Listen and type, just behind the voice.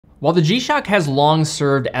While the G-Shock has long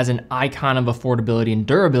served as an icon of affordability and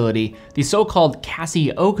durability, the so-called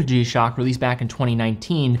CasiOak G-Shock, released back in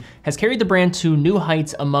 2019, has carried the brand to new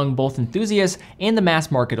heights among both enthusiasts and the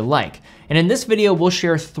mass market alike. And in this video, we'll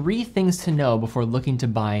share 3 things to know before looking to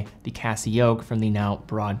buy the CasiOak from the now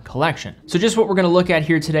broad collection. So just what we're gonna look at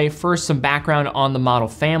here today: first, some background on the model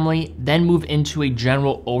family, then move into a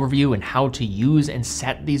general overview and how to use and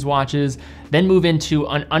set these watches, then move into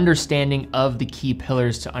an understanding of the key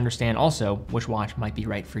pillars to understand also which watch might be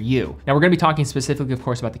right for you. Now, we're gonna be talking specifically, of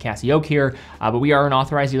course, about the CasiOak here, but we are an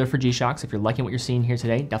authorized dealer for G-Shocks. If you're liking what you're seeing here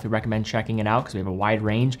today, definitely recommend checking it out because we have a wide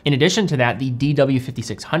range. In addition to that, the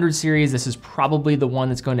DW5600 series, this is probably the one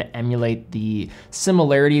that's going to emulate the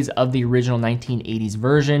similarities of the original 1980s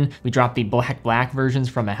version. We dropped the black versions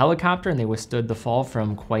from a helicopter and they withstood the fall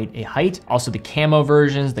from quite a height. Also the camo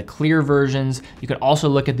versions, the clear versions. You could also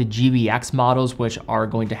look at the GBX models, which are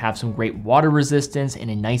going to have some great water resistance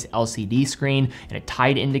and a nice LCD screen and a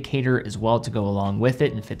tide indicator as well to go along with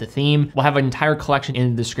it and fit the theme. We'll have an entire collection in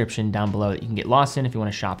the description down below that you can get lost in if you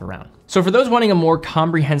want to shop around. So for those wanting a more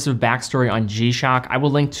comprehensive backstory on G-Shock, I will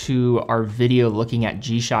link to our video looking at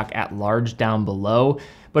G-Shock at large down below.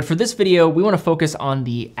 But for this video, we want to focus on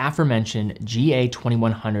the aforementioned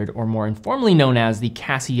GA2100, or more informally known as the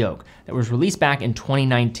CasiOak, that was released back in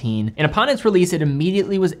 2019. And upon its release, it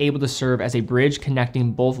immediately was able to serve as a bridge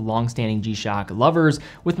connecting both longstanding G-Shock lovers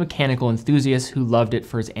with mechanical enthusiasts who loved it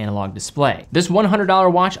for its analog display. This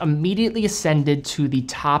 $100 watch immediately ascended to the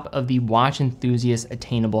top of the watch enthusiast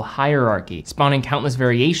attainable hierarchy, spawning countless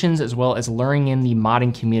variations as well as luring in the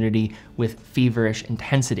modding community with feverish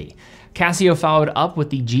intensity. Casio followed up with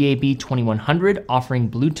the GAB2100,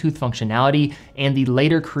 offering Bluetooth functionality and the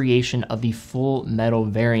later creation of the full metal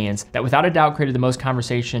variants that without a doubt created the most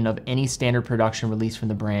conversation of any standard production release from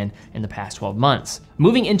the brand in the past 12 months.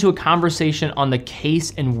 Moving into a conversation on the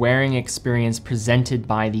case and wearing experience presented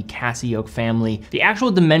by the CasiOak family, the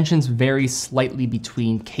actual dimensions vary slightly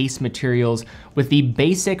between case materials, with the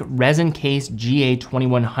basic resin case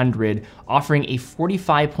GA2100 offering a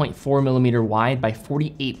 45.4mm wide by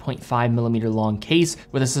 48.5mm long case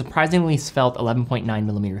with a surprisingly svelte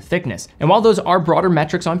 11.9mm thickness. And while those are broader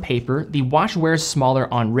metrics on paper, the watch wears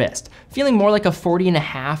smaller on wrist, feeling more like a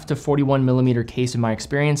 40.5 to 41mm case in my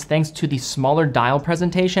experience, thanks to the smaller dial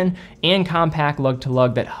presentation and compact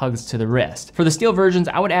lug-to-lug that hugs to the wrist. For the steel versions,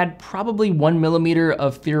 I would add probably 1mm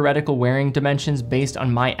of theoretical wearing dimensions based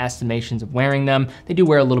on my estimations of wearing them. They do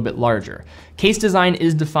wear a little bit larger. Case design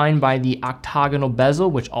is defined by the octagonal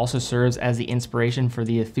bezel, which also serves as the inspiration for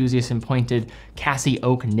the enthusiast-appointed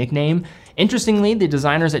CasiOak nickname. Interestingly, the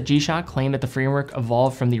designers at G-Shock claim that the framework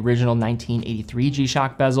evolved from the original 1983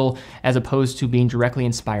 G-Shock bezel as opposed to being directly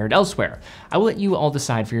inspired elsewhere. I will let you all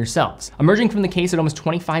decide for yourselves. Emerging from the case at almost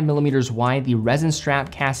 25mm wide, the resin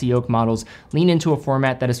strap CasiOak models lean into a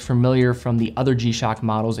format that is familiar from the other G-Shock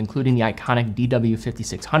models, including the iconic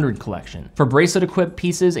DW5600 collection. For bracelet-equipped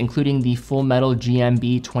pieces, including the full metal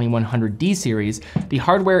GMB2100D series, the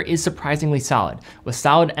hardware is surprisingly solid, with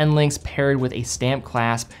solid end links paired with a stamped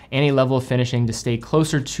clasp and a level of finishing to stay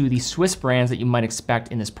closer to the Swiss brands that you might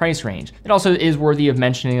expect in this price range. It also is worthy of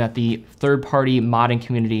mentioning that the third-party modding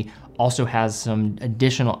community also has some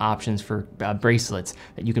additional options for bracelets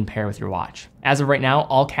that you can pair with your watch. As of right now,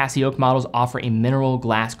 all CasiOak models offer a mineral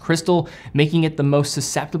glass crystal, making it the most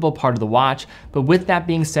susceptible part of the watch. But with that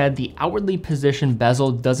being said, the outwardly positioned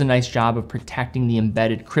bezel does a nice job of protecting the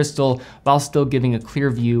embedded crystal while still giving a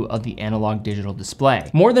clear view of the analog digital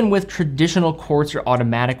display. More than with traditional quartz or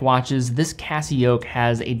automatic watches, this CasiOak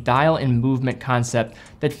has a dial and movement concept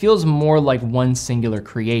that feels more like one singular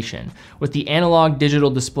creation, with the analog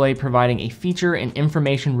digital display providing a feature and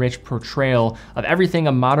information-rich portrayal of everything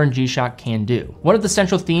a modern G-Shock can do. One of the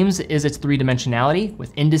central themes is its three-dimensionality,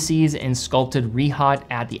 with indices and sculpted rehaut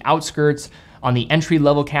at the outskirts. On the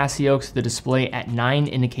entry-level CasiOaks, the display at 9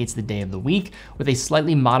 indicates the day of the week, with a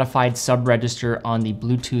slightly modified sub-register on the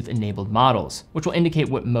Bluetooth-enabled models, which will indicate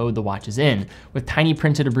what mode the watch is in, with tiny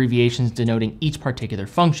printed abbreviations denoting each particular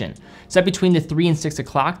function. Set between the 3 and 6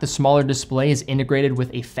 o'clock, the smaller display is integrated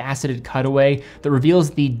with a faceted cutaway that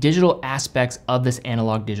reveals the digital aspects of this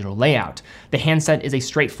analog digital layout. The handset is a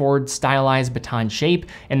straightforward, stylized baton shape,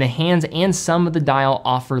 and the hands and some of the dial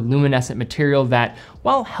offer luminescent material that,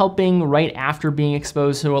 while helping right after being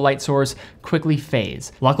exposed to a light source, quickly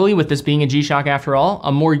fades. Luckily, with this being a G-Shock after all,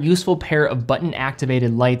 a more useful pair of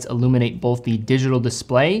button-activated lights illuminate both the digital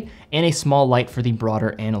display and a small light for the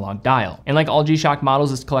broader analog dial. And like all G-Shock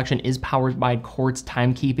models, this collection is powered by quartz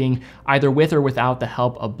timekeeping, either with or without the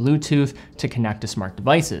help of Bluetooth to connect to smart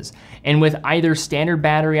devices. And with either standard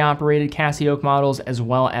battery operated CasiOak models as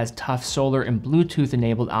well as tough solar and Bluetooth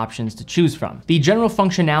enabled options to choose from. The general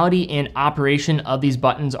functionality and operation of these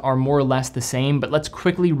buttons are more or less the same, but let's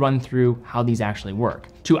quickly run through how these actually work.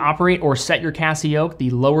 To operate or set your CasiOak,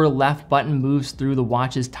 the lower left button moves through the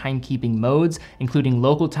watch's timekeeping modes, including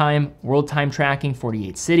local time, world time tracking,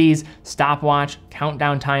 48 cities, stopwatch,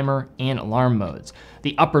 countdown timer, and alarm modes.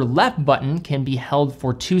 The upper left button can be held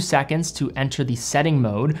for 2 seconds to enter the setting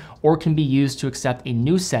mode, or can be used to accept a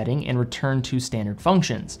new setting and return to standard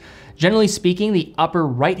functions. Generally speaking, the upper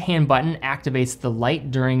right-hand button activates the light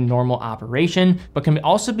during normal operation, but can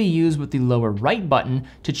also be used with the lower right button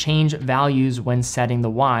to change values when setting the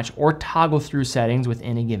watch or toggle through settings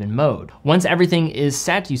within a given mode. Once everything is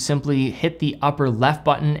set, you simply hit the upper left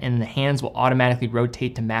button and the hands will automatically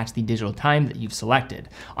rotate to match the digital time that you've selected.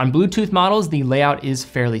 On Bluetooth models, the layout is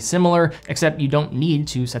fairly similar, except you don't need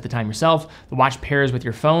to set the time yourself. The watch pairs with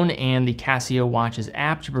your phone and the Casio Watch's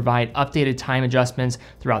app to provide updated time adjustments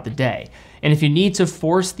throughout the day. And if you need to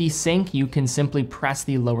force the sync, you can simply press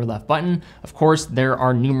the lower left button. Of course, there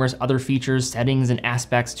are numerous other features, settings, and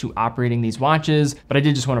aspects to operating these watches, but I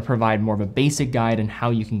did just want to provide more of a basic guide on how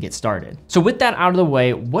you can get started. So with that out of the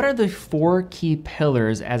way, what are the 4 key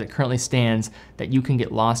pillars as it currently stands that you can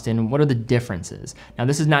get lost in? What are the differences? Now,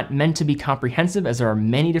 this is not meant to be comprehensive, as there are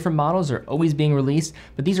many different models that are always being released,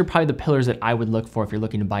 but these are probably the pillars that I would look for if you're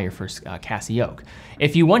looking to buy your first CasiOak.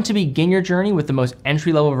 If you want to begin your journey with the most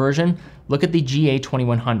entry-level version, look at the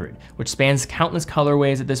GA2100, which spans countless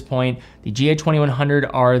colorways at this point. The GA2100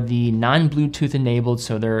 are the non-Bluetooth enabled,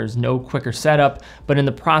 so there's no quicker setup, but in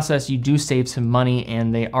the process, you do save some money,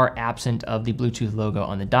 and they are absent of the Bluetooth logo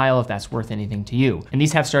on the dial if that's worth anything to you. And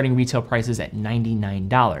these have starting retail prices at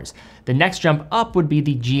 $99. The next jump up would be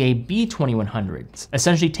the GA-B2100s,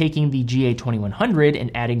 essentially taking the GA2100 and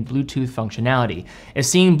adding Bluetooth functionality. If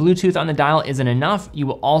seeing Bluetooth on the dial isn't enough, you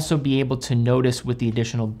will also be able to notice with the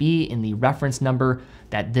additional B in the reference number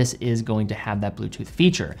that this is going to have that Bluetooth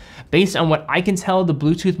feature. Based on what I can tell, the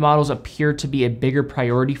Bluetooth models appear to be a bigger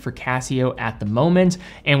priority for Casio at the moment,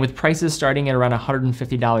 and with prices starting at around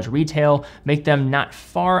 $150 retail, make them not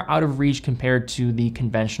far out of reach compared to the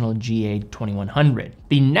conventional GA2100.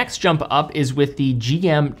 The next jump up is with the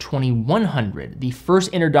GM2100, the first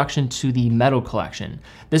introduction to the metal collection.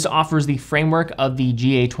 This offers the framework of the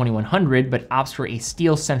GA2100, but opts for a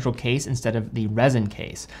steel central case instead of the resin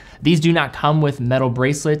case. These do not come with metal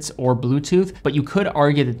bracelets or Bluetooth, but you could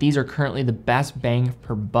argue that these are currently the best bang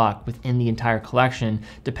per buck within the entire collection,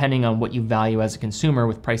 depending on what you value as a consumer,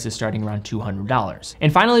 with prices starting around $200.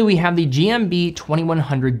 And finally, we have the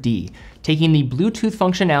GMB2100D, taking the Bluetooth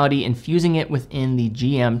functionality and fusing it within the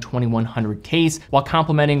GM2100 case while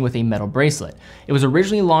complementing with a metal bracelet. It was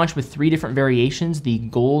originally launched with 3 different variations: the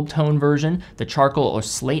gold tone version, the charcoal or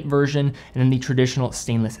slate version, and then the traditional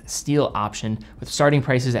stainless steel option, with starting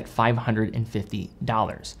prices at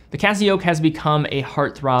 $550. The CasiOak has become a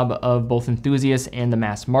heartthrob of both enthusiasts and the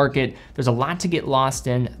mass market. There's a lot to get lost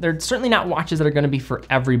in. They're certainly not watches that are going to be for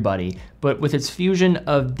everybody, but with its fusion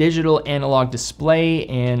of digital analog display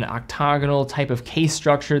and octagonal type of case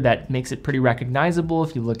structure that makes it pretty recognizable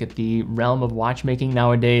if you look at the realm of watchmaking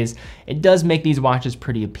nowadays, it does make these watches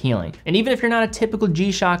pretty appealing. And even if you're not a typical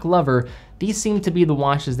G-Shock lover, these seem to be the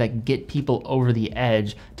watches that get people over the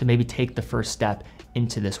edge to maybe take the first step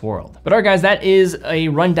into this world. But all right, guys, that is a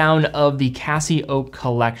rundown of the CasiOak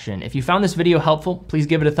collection. If you found this video helpful, please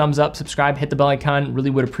give it a thumbs up, subscribe, hit the bell icon, really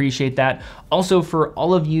would appreciate that. Also, for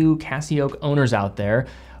all of you CasiOak owners out there,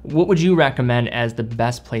 what would you recommend as the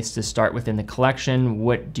best place to start within the collection?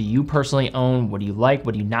 What do you personally own? What do you like?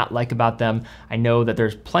 What do you not like about them? I know that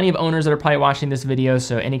there's plenty of owners that are probably watching this video,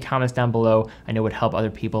 so any comments down below I know would help other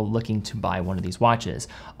people looking to buy one of these watches.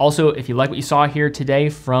 Also, if you like what you saw here today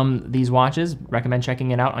from these watches, recommend checking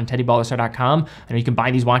it out on TeddyBaldassarre.com. I know you can buy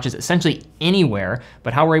these watches essentially anywhere,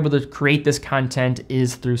 but how we're able to create this content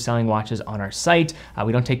is through selling watches on our site.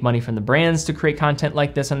 We don't take money from the brands to create content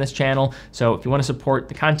like this on this channel, so if you want to support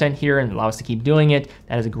the content here and allow us to keep doing it,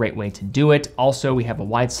 that is a great way to do it. Also, we have a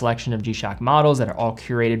wide selection of G-Shock models that are all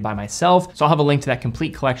curated by myself, so I'll have a link to that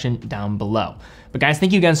complete collection down below. But guys,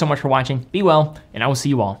 thank you again so much for watching. Be well, and I will see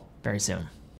you all very soon.